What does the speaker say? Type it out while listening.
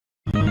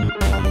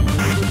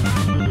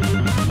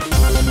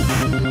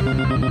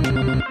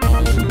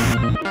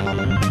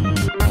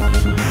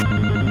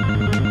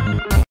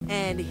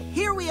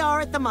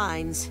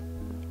mines.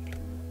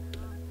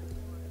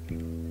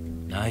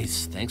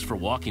 Nice. Thanks for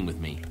walking with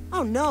me.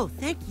 Oh no,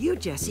 thank you,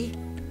 Jesse.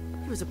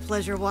 It was a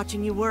pleasure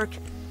watching you work.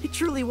 It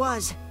truly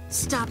was.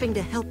 Stopping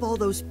to help all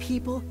those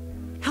people,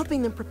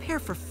 helping them prepare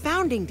for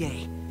Founding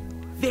Day.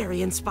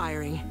 Very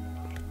inspiring.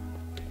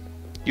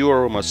 You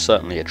are almost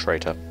certainly a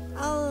traitor.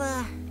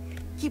 I'll,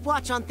 keep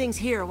watch on things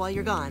here while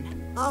you're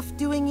gone. Off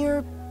doing your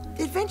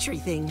adventure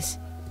things.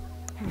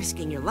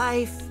 Risking your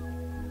life.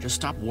 Just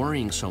stop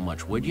worrying so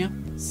much, would you?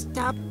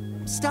 Stop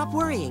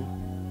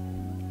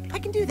worrying. I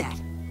can do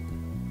that.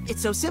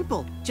 It's so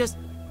simple. Just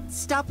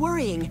stop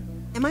worrying.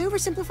 Am I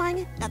oversimplifying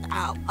it?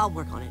 I'll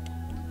work on it.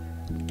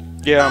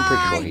 Yeah, I'm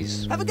pretty sure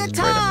he's Have a good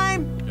traitor.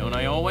 time! Don't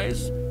I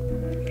always?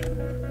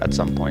 At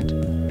some point.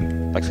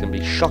 Like, it's gonna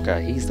be shocker,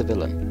 he's the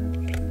villain.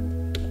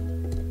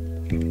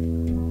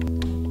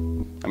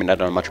 I mean, I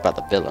don't know much about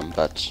the villain,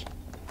 but...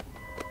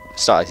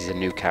 Started, he's a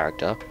new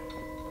character.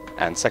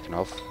 And second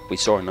off, we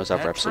saw in those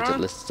other episodes that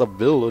lists a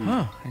villain.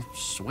 Huh, I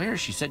swear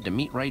she said to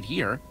meet right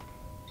here.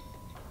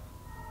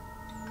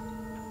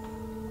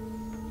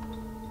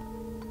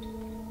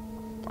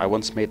 I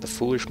once made the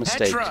foolish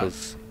mistake Petra!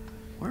 of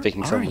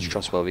thinking someone was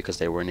trustworthy because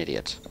they were an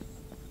idiot.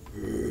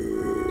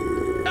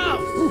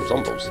 Oh, Ooh,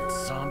 zombies.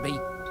 zombie.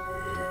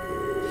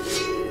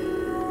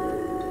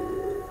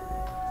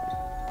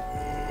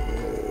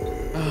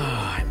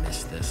 Ah, I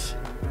miss this.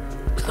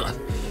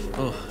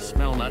 Oh,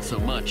 smell not so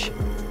much.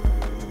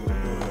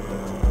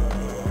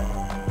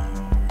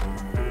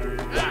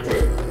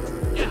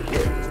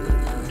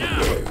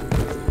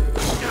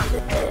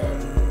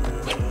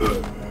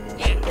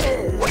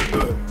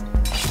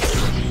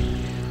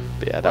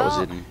 But yeah, that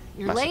was in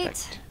You're Mass late,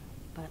 Effect.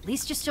 but at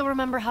least you still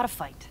remember how to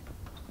fight.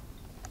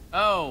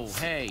 Oh,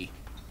 hey.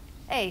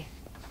 Hey,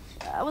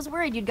 I was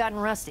worried you'd gotten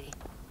rusty.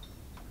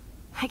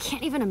 I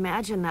can't even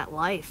imagine that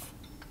life.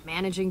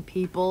 Managing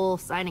people,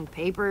 signing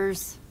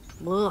papers.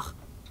 Ugh.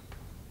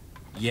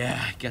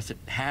 Yeah, I guess it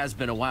has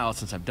been a while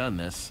since I've done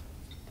this.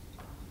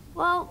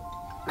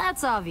 Well,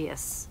 that's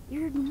obvious.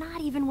 You're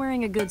not even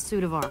wearing a good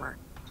suit of armor.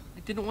 I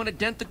didn't want to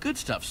dent the good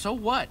stuff, so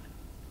what?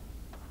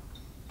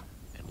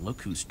 And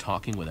look who's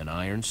talking with an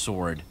iron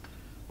sword.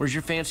 Where's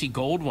your fancy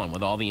gold one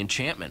with all the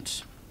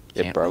enchantments?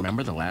 It Can't broke.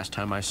 remember the last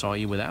time I saw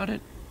you without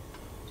it.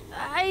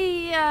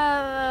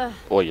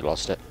 Or you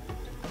lost it.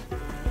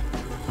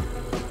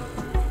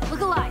 Look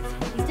alive.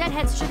 These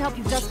deadheads should help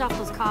you dust off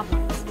those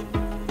cobwebs.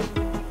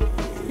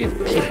 We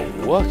have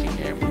people working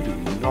here, and we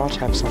do not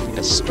have something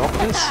to stop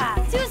this. Ah,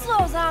 too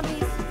slow,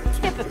 zombies.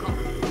 Typical.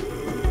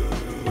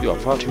 You are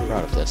far too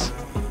proud of this.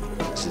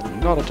 This is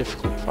not a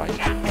difficult fight.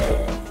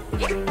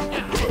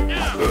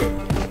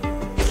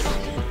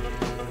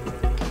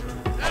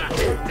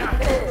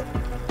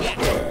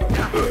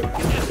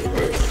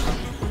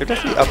 They've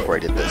definitely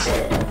upgraded this.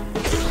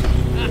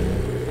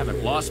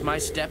 Haven't lost my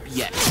step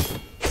yet.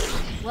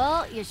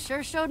 Well, you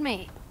sure showed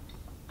me.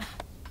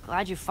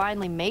 Glad you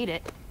finally made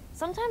it.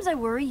 Sometimes I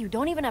worry you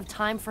don't even have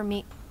time for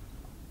me...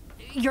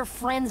 your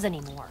friends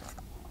anymore.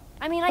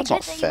 I mean, That's I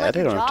not get that fair. you like They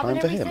your don't have job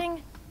and time for him.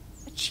 everything,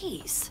 but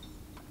jeez.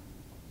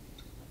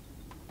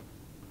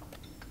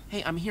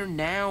 Hey, I'm here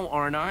now,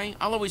 aren't I?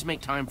 I'll always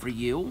make time for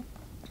you.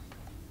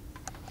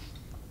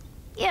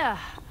 Yeah,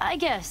 I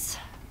guess.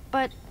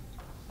 But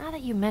now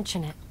that you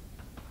mention it,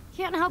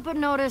 can't help but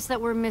notice that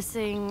we're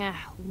missing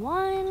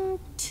 1,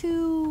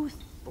 2,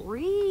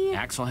 3.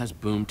 Axel has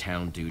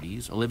Boomtown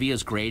duties.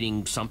 Olivia's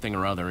grading something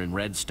or other in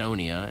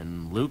Redstonia,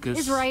 and Lucas...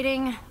 Is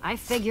writing. I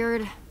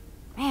figured.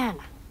 Man,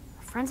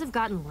 our friends have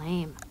gotten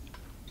lame.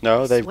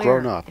 No, I they've swear,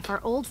 grown up. If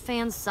our old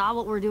fans saw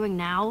what we're doing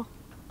now,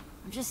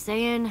 I'm just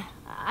saying,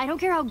 I don't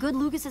care how good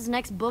Lucas's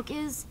next book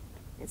is.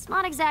 It's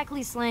not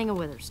exactly slaying a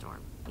Witherstorm,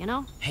 you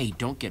know? Hey,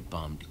 don't get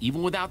bummed.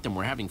 Even without them,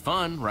 we're having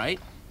fun, right?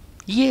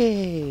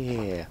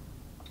 Yeah.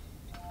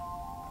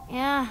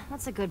 Yeah,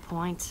 that's a good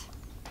point.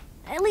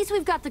 At least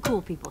we've got the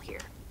cool people here.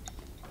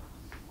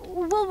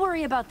 We'll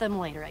worry about them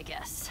later, I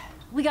guess.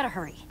 We gotta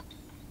hurry.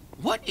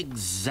 What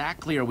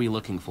exactly are we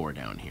looking for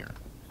down here?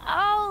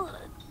 I'll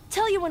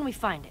tell you when we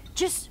find it.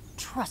 Just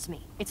trust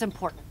me, it's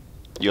important.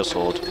 Your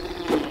sword.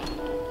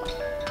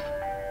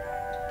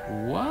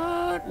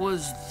 What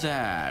was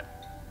that?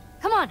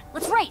 Come on,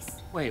 let's race!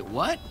 Wait,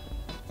 what?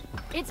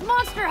 It's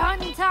monster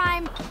hunting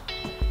time!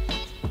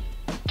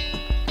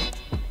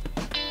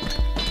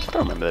 I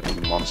don't remember there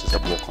being monsters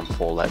that walk on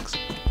 4 legs.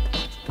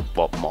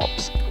 Well,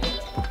 mobs.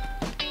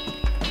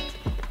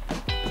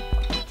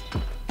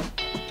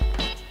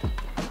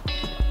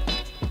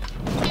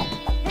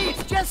 Hey,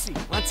 it's Jesse.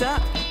 What's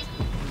up?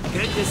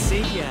 Good to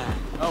see ya.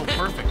 Oh,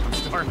 perfect. I'm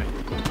starving.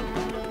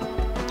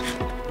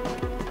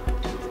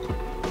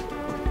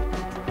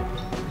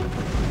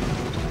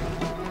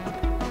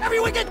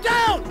 Everyone get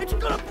down! It's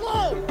gonna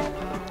blow!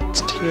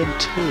 It's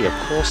TNT,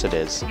 of course it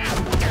is.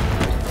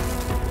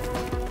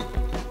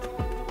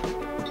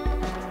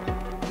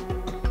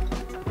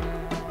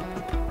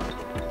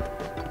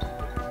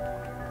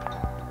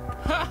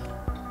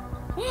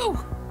 Woo!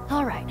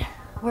 All right,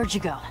 where'd you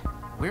go?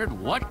 Where'd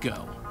what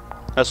go?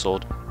 Her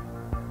sword.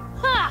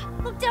 Ha!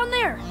 Look down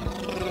there!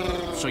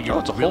 So you're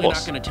it's a really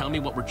horse. not going to tell me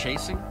what we're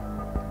chasing?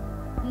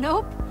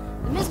 Nope.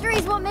 The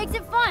mystery's what makes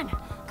it fun.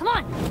 Come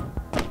on.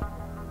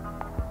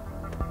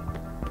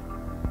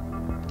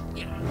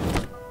 Yeah.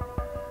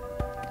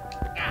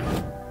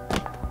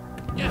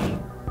 Yeah.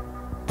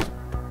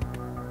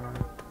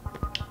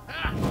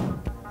 Ah.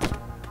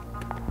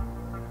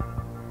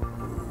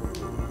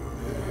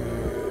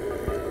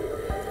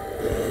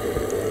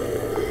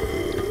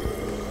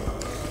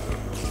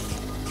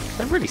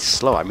 They're really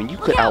slow. I mean, you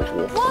could Look out!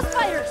 outwalk Wall them.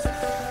 spiders!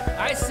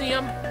 I see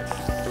him.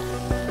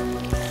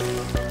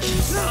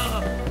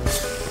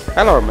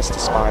 Hello, Mr.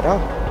 Spider.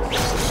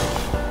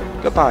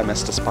 Goodbye,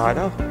 Mr.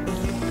 Spider.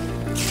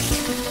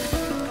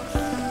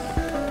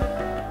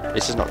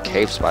 This is not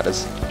cave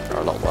spiders. They're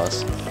a lot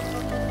worse.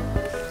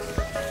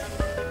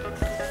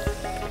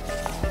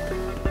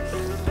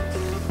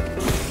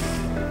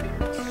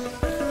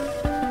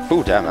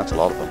 Ooh, damn, that's a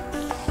lot of them.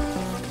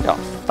 They are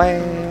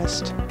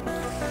fast.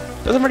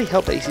 Doesn't really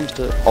help that he seems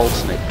to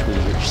alternate between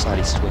which side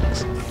he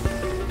swings.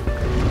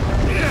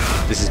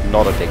 This is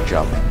not a big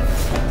jump.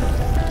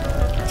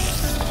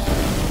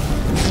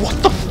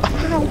 What the f-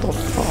 How the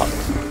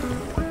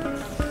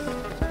fuck?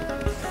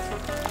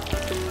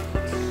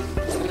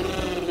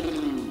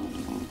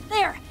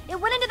 There! It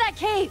went into that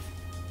cave!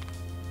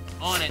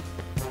 On it.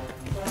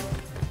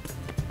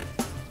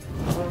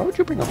 Why would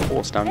you bring a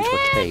horse down into a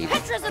And cave?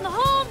 Petra's in the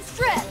home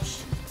stretch!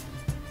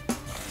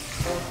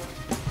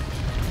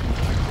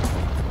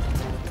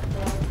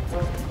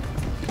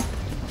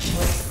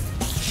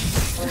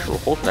 I'm sure a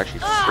horse would actually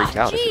freak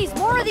out. if Jeez, it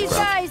more went of these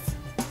underground. guys!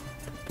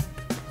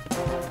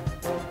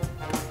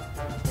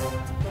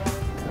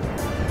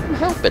 I'm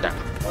helping him.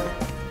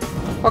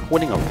 Fuck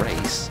winning a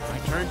race. My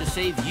turn to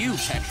save you,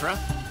 Petra.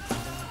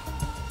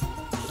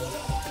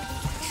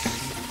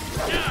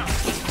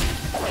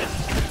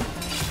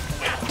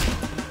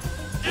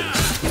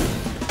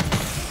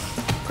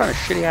 What kind of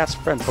shitty ass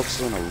friend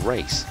focuses on a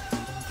race?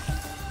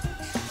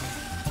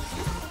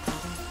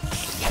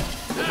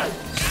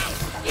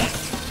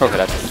 Okay,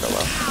 that didn't go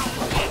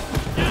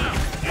well.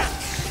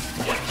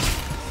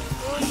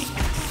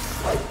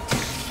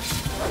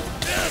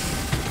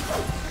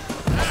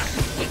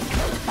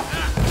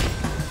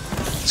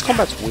 This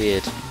combat's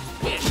weird.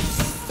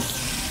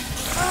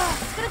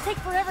 It's gonna take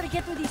forever to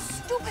get through these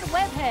stupid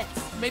web heads.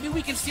 Maybe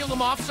we can seal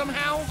them off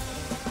somehow?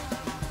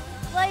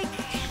 Like,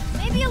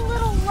 maybe a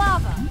little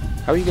lava.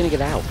 How are you gonna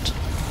get out?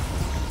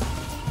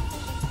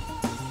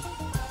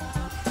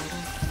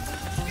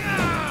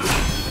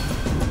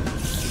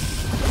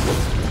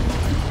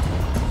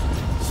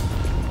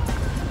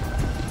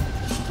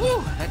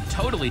 Whew, that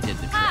totally did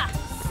the trick. Ah,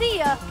 see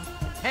ya.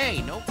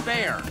 Hey, no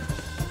fair.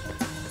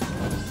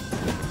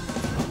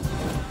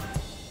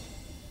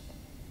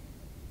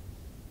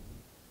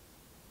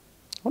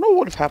 I wonder what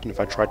would have happened if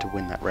I tried to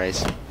win that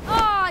race.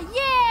 Aw,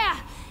 yeah!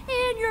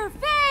 In your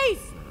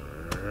face!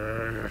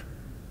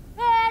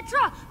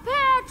 Petra!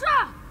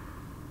 Petra!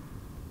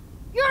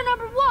 You're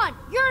number one!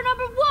 You're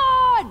number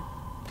one!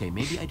 Okay,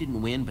 maybe I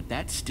didn't win, but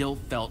that still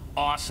felt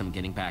awesome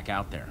getting back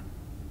out there.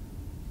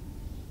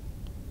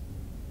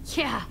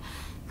 Yeah,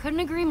 couldn't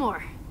agree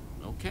more.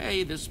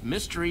 Okay, this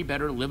mystery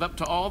better live up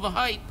to all the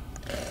hype.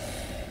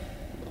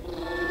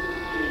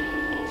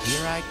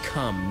 Here I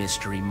come,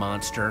 mystery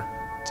monster.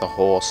 It's a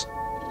horse.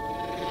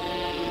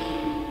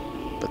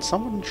 But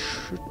someone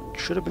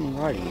should have been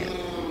riding it.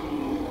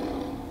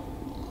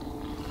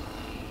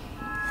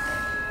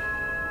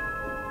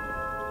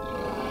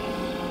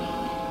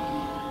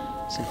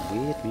 Some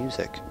weird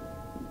music.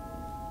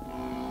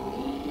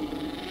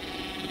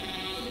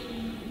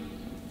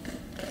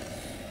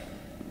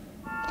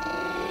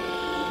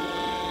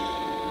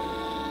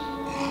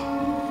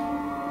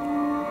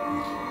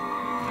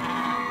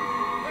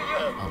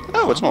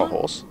 Oh, it's not a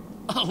horse.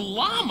 A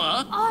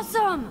llama?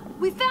 Awesome!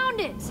 We found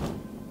it!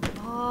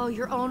 Oh,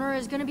 your owner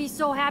is gonna be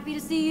so happy to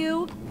see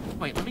you.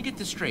 Wait, let me get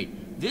this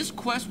straight. This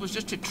quest was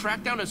just to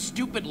track down a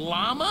stupid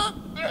llama?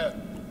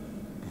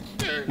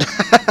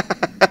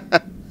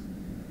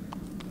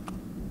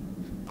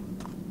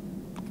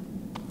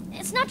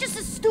 It's not just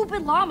a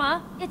stupid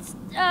llama.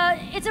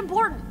 It's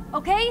important,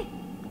 okay?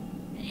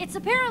 It's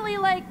apparently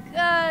like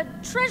a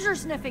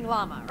treasure-sniffing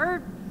llama,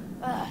 or,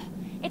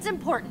 it's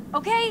important,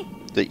 okay?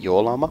 Is it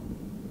your llama?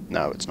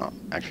 No, it's not.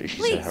 Actually,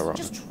 she said Please, her owner.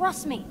 just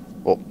trust me.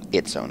 Well,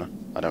 its owner.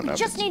 I don't know. We if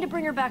just it's- need to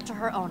bring her back to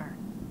her owner.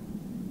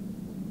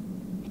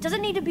 It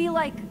doesn't need to be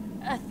like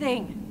a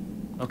thing.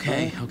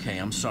 Okay,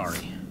 I'm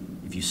sorry.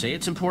 If you say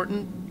it's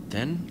important,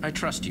 then I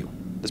trust you.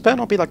 This better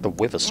not be like the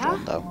Witherstorm,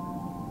 Yeah? though.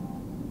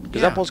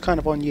 Because Yeah. that was kind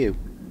of on you.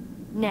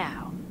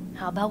 Now,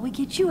 how about we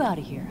get you out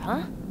of here,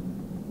 huh?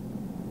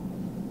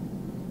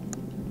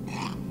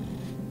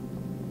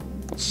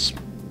 Let's...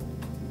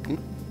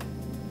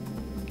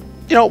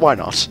 You know, why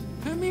not?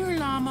 Come here,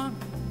 llama.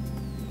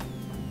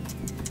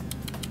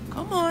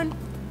 Come on.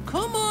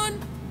 Come on.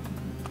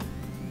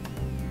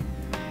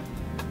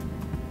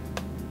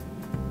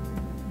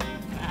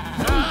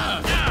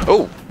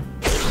 Oh!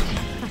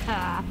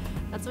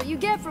 That's what you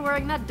get for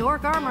wearing that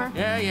dork armor.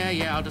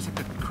 Yeah. I'll just have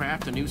to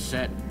craft a new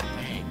set.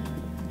 Dang.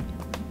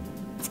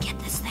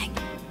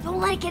 Don't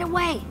let it get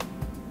away.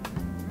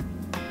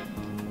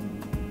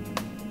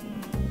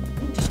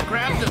 Just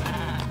grab them.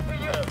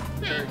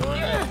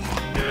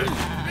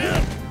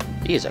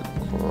 He is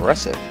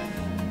aggressive.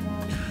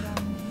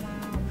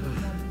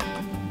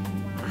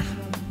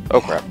 Oh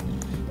crap.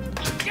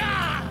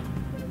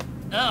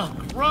 Oh,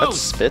 That's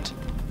gross. spit.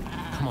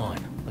 Come on,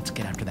 let's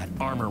get after that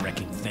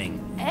armor-wrecking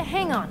thing.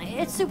 Hang on,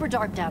 it's super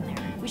dark down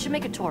there. We should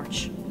make a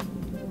torch.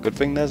 Good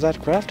thing there's that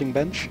crafting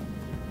bench.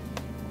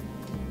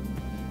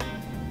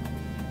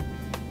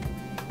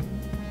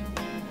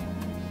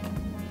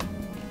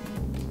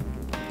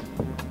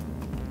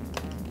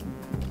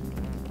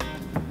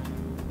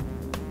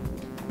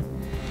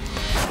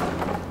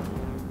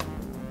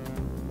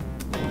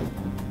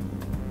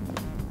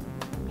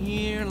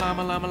 Here,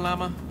 llama, llama,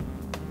 llama.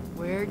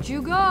 Where'd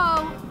you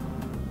go?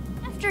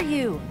 After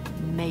you,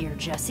 Mayor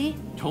Jesse.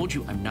 Told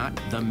you I'm not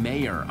the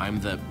mayor. I'm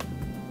the...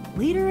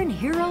 Leader and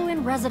hero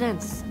in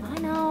residence.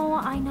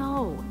 I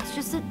know. It's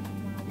just that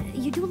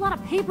you do a lot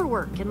of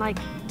paperwork and, like,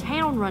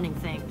 town running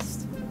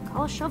things.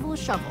 Call a shovel,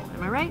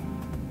 am I right?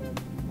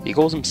 He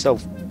calls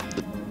himself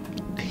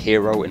the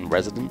hero in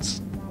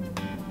residence.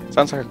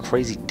 Sounds like a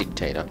crazy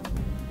dictator.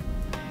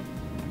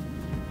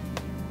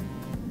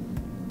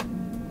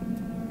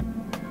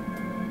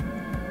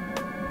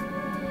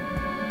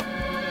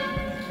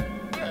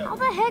 How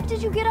the heck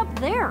did you get up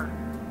there?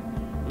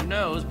 Who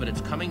knows, but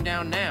it's coming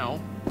down now.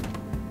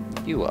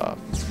 You are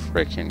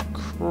freaking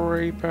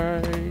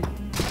creepy.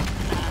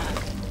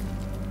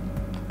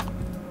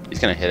 He's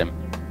gonna hit him.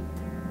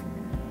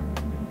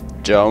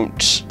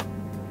 Don't.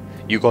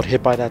 You got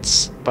hit by that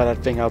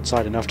thing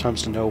outside enough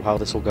times to know how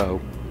this will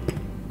go.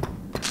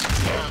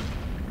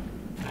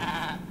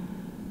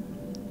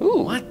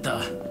 Ooh. What the?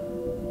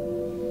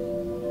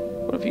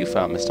 What have you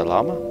found, Mr.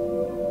 Llama?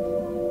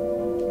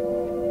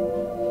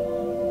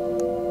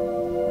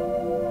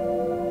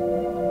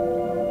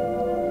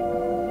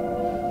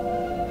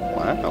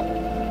 Wow.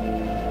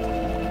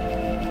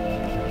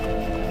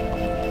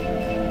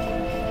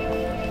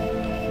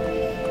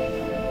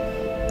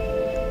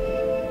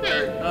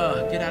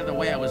 Get out of the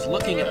way. I was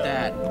looking at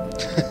that.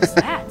 What's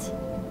that?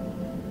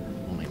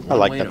 Only I one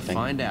like way that to thing.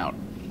 find out.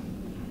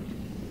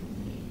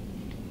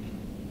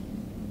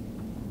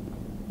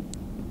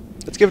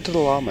 Let's give it to the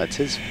llama. It's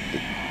his.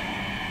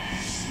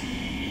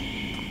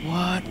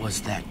 What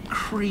was that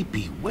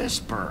creepy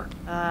whisper?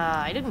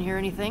 I didn't hear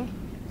anything.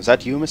 Was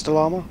that you, Mr.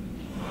 Llama?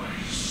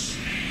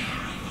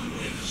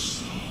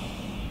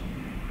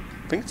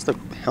 I think it's the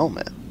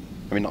helmet.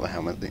 I mean, not the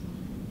helmet. Wait,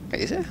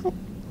 is it a helmet?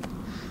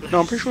 No,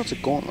 I'm pretty sure it's a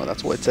gauntlet.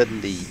 That's what it said in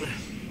the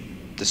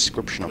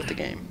description of the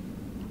game.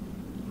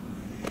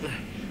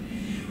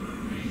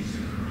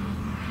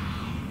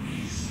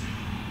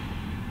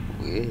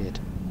 Weird.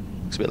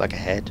 Looks a bit like a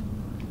head.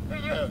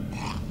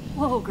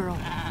 Whoa, girl.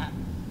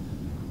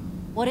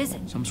 What is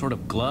it? Some sort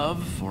of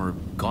glove or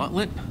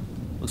gauntlet?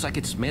 Looks like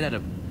it's made out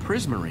of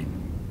prismarine.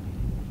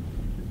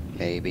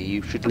 Maybe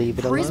you should leave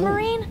it alone.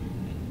 Prismarine?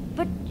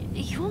 But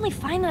you only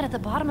find that at the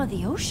bottom of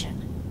the ocean.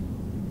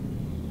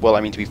 Well,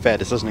 I mean, to be fair,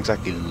 this doesn't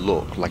exactly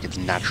look like it's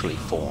naturally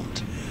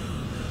formed.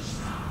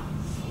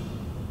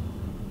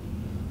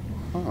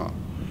 Huh.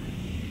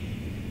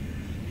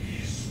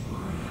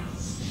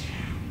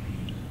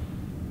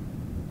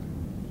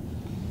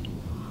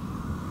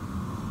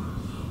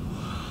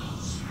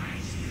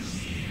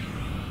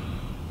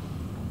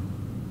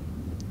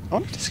 I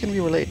wonder if this is going to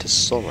be related to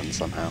Soren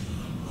somehow.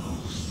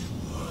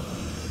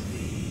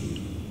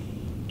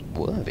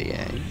 Worthy,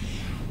 eh?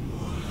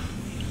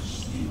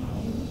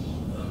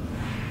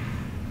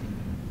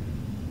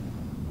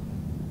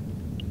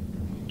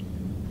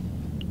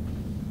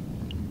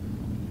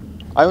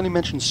 I only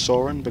mentioned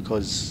Soren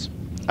because,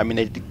 I mean,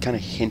 they did kind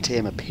of hint at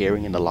him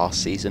appearing in the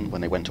last season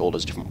when they went to all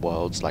those different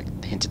worlds,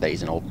 like hinted that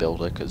he's an old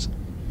builder because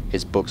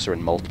his books are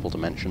in multiple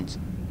dimensions.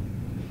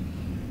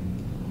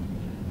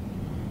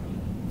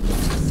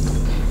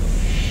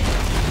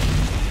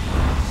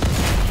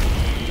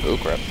 Oh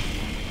crap.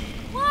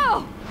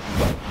 Whoa!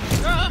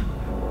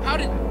 How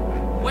did...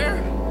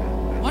 Where...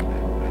 What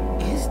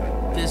is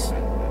this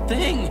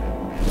thing?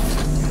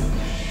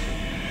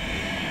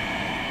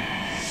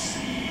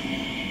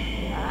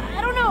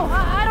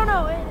 I don't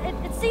know.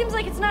 It seems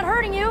like it's not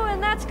hurting you,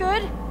 and that's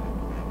good.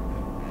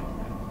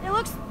 It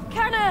looks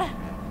kinda...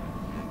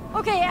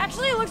 Okay,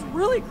 actually it looks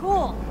really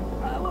cool.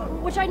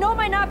 Which I know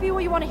might not be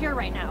what you want to hear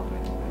right now.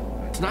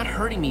 It's not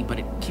hurting me, but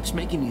it keeps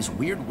making these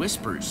weird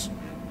whispers.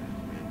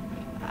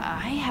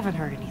 I haven't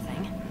heard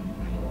anything.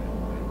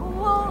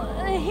 Well,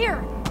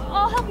 here.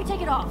 I'll help you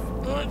take it off.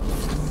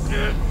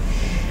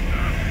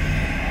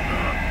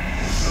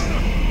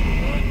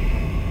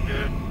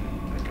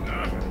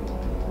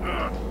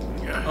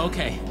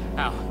 Okay.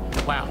 Ow.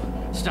 Wow.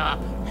 Stop.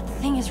 That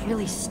thing is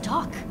really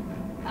stuck.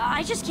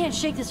 I just can't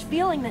shake this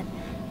feeling that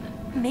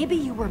maybe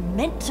you were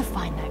meant to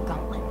find that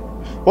gauntlet.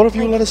 What have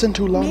you let us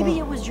into, Llama? Maybe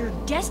it was your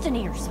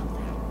destiny or something.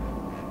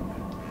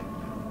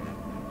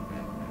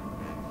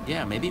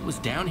 Yeah, maybe it was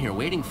down here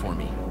waiting for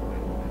me.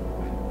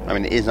 I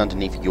mean, it is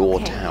underneath your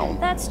Okay, town.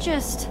 that's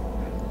just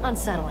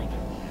unsettling.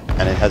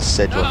 And it has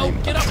said your Uh-oh,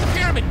 name. get up the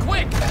pyramid,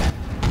 quick!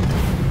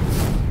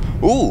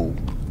 Ooh!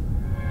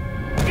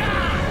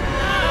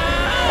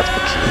 That's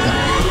peculiar.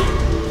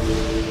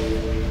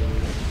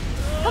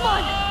 Come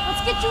on,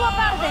 let's get you up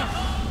out of there.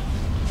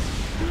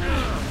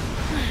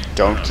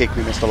 Don't kick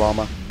me, Mr.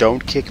 Llama.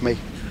 Don't kick me.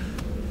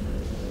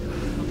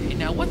 Okay,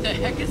 now what the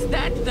heck is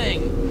that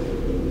thing?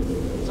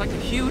 It's like a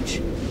huge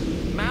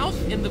mouth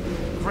in the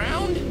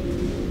ground?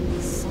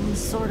 Some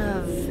sort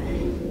of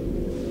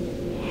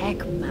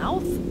heck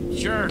mouth?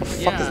 Sure, The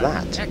fuck is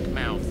that? Heck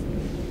mouth.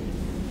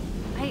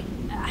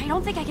 I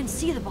don't think I can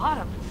see the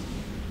bottom.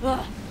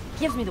 Ugh,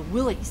 gives me the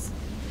willies.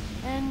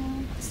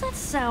 And what's that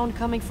sound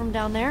coming from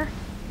down there?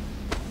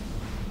 I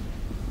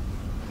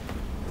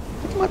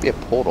think it might be a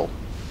portal.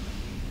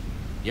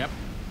 Yep.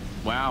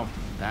 Wow,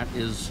 that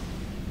is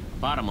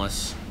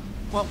bottomless.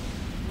 Well,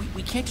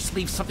 we can't just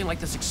leave something like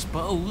this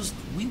exposed.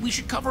 We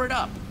should cover it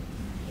up.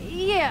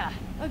 Yeah,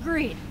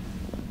 agreed.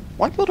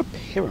 Why build a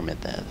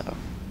pyramid there, though?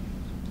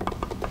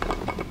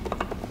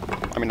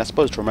 I mean, I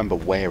suppose to remember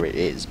where it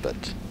is,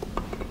 but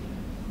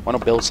why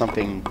not build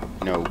something,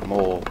 you know,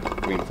 more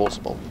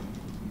reinforceable?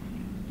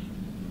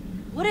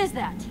 What is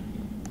that?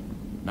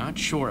 Not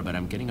sure, but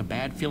I'm getting a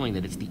bad feeling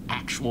that it's the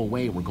actual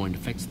way we're going to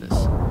fix this.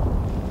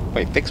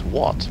 Wait, fix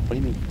what? What do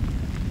you mean?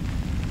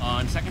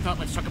 On second thought,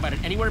 let's talk about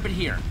it anywhere but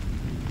here.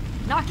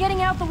 Not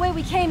getting out the way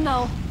we came,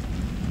 though.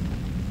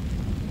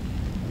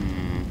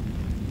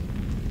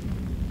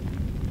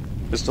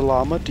 Mr.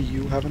 Llama, do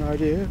you have an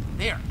idea?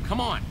 There,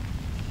 come on.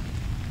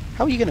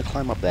 How are you going to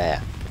climb up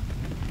there?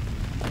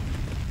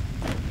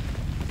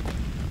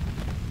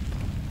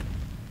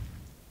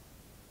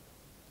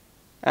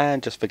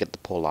 And just forget the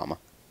poor llama.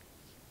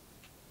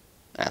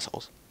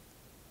 Assholes.